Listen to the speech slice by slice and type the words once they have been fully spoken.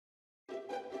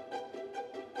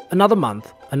Another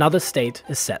month, another state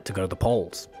is set to go to the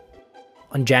polls.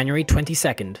 On January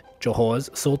 22nd, Johor's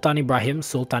Sultan Ibrahim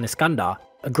Sultan Iskandar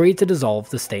agreed to dissolve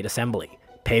the state assembly,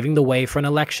 paving the way for an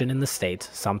election in the state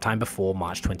sometime before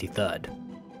March 23rd.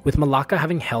 With Malacca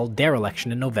having held their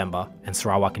election in November and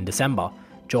Sarawak in December,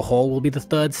 Johor will be the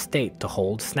third state to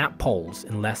hold snap polls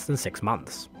in less than 6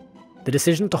 months. The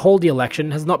decision to hold the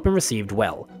election has not been received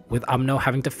well, with Umno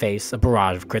having to face a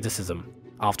barrage of criticism.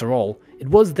 After all, it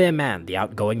was their man, the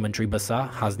outgoing Menteri Besar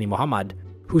Hasni Mohamad,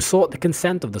 who sought the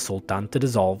consent of the Sultan to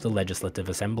dissolve the Legislative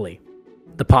Assembly.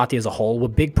 The party as a whole were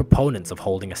big proponents of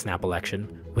holding a snap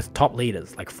election, with top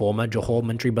leaders like former Johor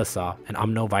Menteri Besar and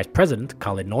UMNO Vice President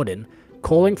Khalid Nordin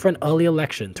calling for an early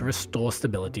election to restore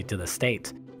stability to the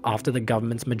state, after the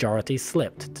government's majority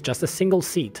slipped to just a single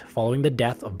seat following the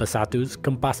death of Bersatu's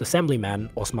Kempas Assemblyman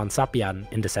Osman Sapian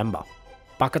in December.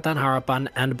 Pakatan Harapan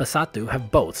and Bersatu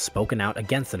have both spoken out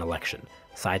against an election,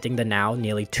 citing the now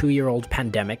nearly 2-year-old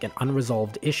pandemic and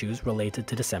unresolved issues related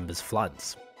to December's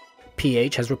floods.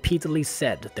 PH has repeatedly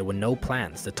said there were no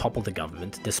plans to topple the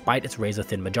government despite its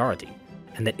razor-thin majority,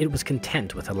 and that it was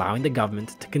content with allowing the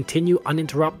government to continue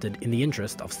uninterrupted in the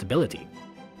interest of stability.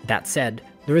 That said,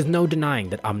 there is no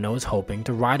denying that UMNO is hoping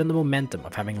to ride on the momentum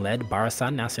of having led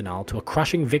Barisan Nasional to a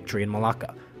crushing victory in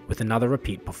Malacca with another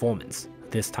repeat performance,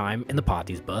 this time in the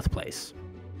party's birthplace.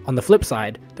 On the flip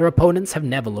side, their opponents have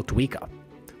never looked weaker.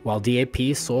 While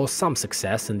DAP saw some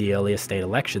success in the earlier state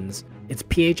elections, its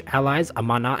PH allies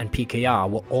Amanah and PKR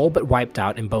were all but wiped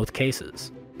out in both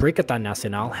cases. Perikatan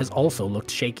Nasional has also looked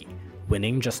shaky,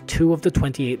 winning just 2 of the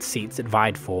 28 seats it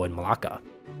vied for in Malacca.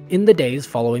 In the days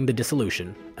following the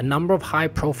dissolution, a number of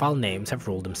high-profile names have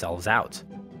ruled themselves out.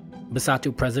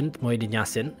 Bersatu President Muhyiddin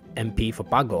Yassin, MP for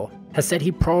Pago, has said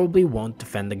he probably won't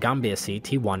defend the Gambia seat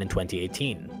he won in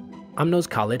 2018. UMNO's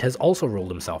Khalid has also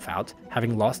ruled himself out,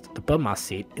 having lost the Permas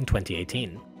seat in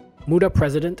 2018. Muda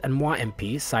President and MUA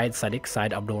MP Syed Sadiq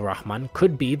Syed Abdul Rahman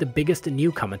could be the biggest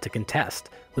newcomer to contest,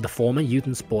 with the former Youth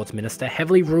and Sports Minister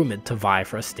heavily rumoured to vie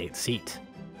for a state seat.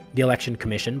 The Election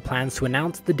Commission plans to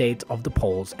announce the date of the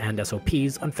polls and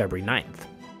SOPs on February 9th.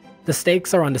 The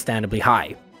stakes are understandably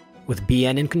high. With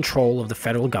BN in control of the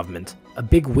federal government, a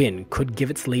big win could give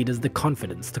its leaders the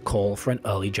confidence to call for an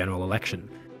early general election.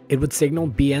 It would signal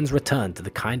BN's return to the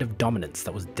kind of dominance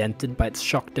that was dented by its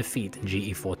shock defeat in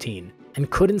GE14, and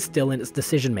could instill in its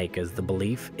decision-makers the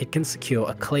belief it can secure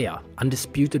a clear,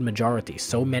 undisputed majority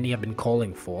so many have been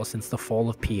calling for since the fall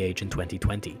of PH in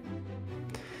 2020.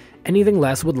 Anything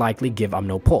less would likely give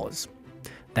UMNO pause.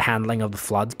 The handling of the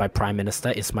floods by Prime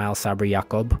Minister Ismail Sabri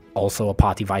Yaakob, also a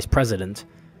party vice president,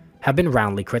 have been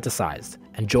roundly criticised,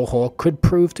 and Johor could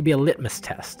prove to be a litmus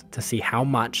test to see how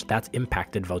much that's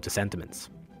impacted voter sentiments.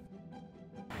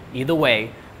 Either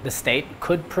way, the state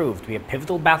could prove to be a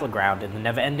pivotal battleground in the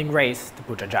never-ending race to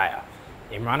Putrajaya.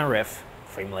 Imran Arif,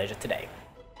 Free Malaysia Today.